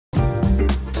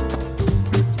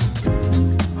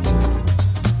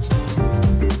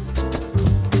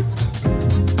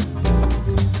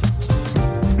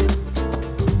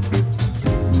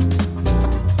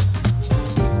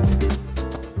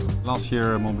Last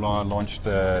year Montblanc launched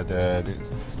the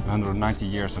 190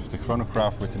 years of the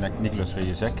chronograph with the Nicolas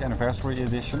Rieussec anniversary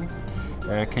edition.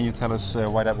 Can you tell us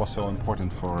why that was so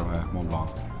important for Montblanc?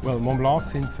 Well, Montblanc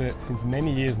since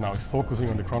many years now is focusing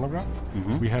on the chronograph.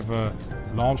 We have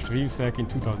launched Rieussec in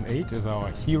 2008 as our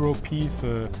hero piece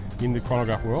in the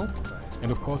chronograph world.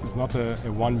 And of course, it's not a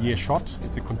one-year shot.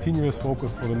 It's a continuous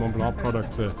focus for the Montblanc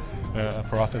product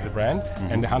for us as a brand.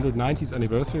 And the 190th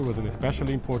anniversary was an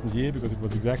especially important year because it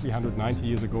was exactly 190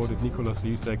 years ago that Nicolas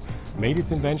Rieussec made its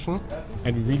invention,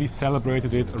 and we really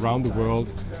celebrated it around the world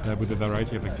with a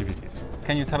variety of activities.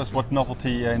 Can you tell us what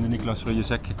novelty in the Nicolas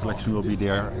Rieussec collection will be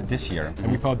there this year?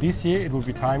 And we thought this year it would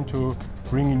be time to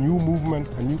bring a new movement,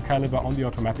 a new caliber on the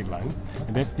automatic line.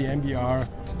 And that's the MBR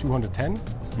 210,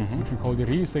 which we call the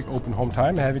Rieussec Open Home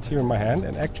Time. I have it here in my hand,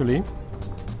 and actually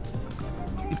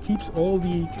it keeps all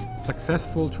the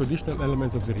successful traditional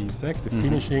elements of the Rieussec, the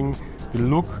finishing, the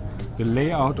look, the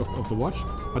layout of the watch,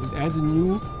 but it adds a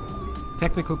new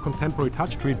technical contemporary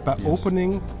touch to it by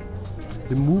opening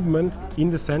the movement in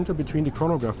the center between the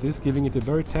chronograph disc, giving it a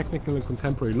very technical and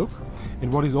contemporary look.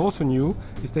 And what is also new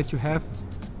is that you have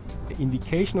an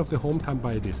indication of the home time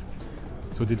by a disc.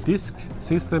 So the disc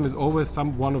system is always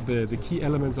one of the key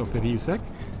elements of the Rieussec.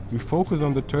 We focus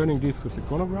on the turning disc of the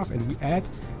chronograph, and we add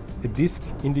a disc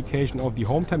indication of the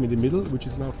home time in the middle, which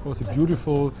is now of course a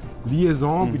beautiful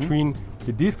liaison between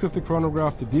the discs of the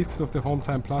chronograph, the discs of the home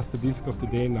time, plus the disc of the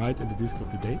day and night and the disc of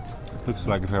the date. Looks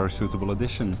like a very suitable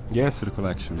addition to the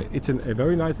collection. It's a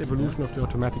very nice evolution of the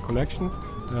automatic collection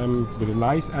with a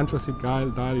nice anthracite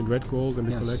dial in red gold, and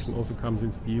the collection also comes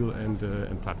in steel and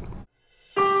platinum.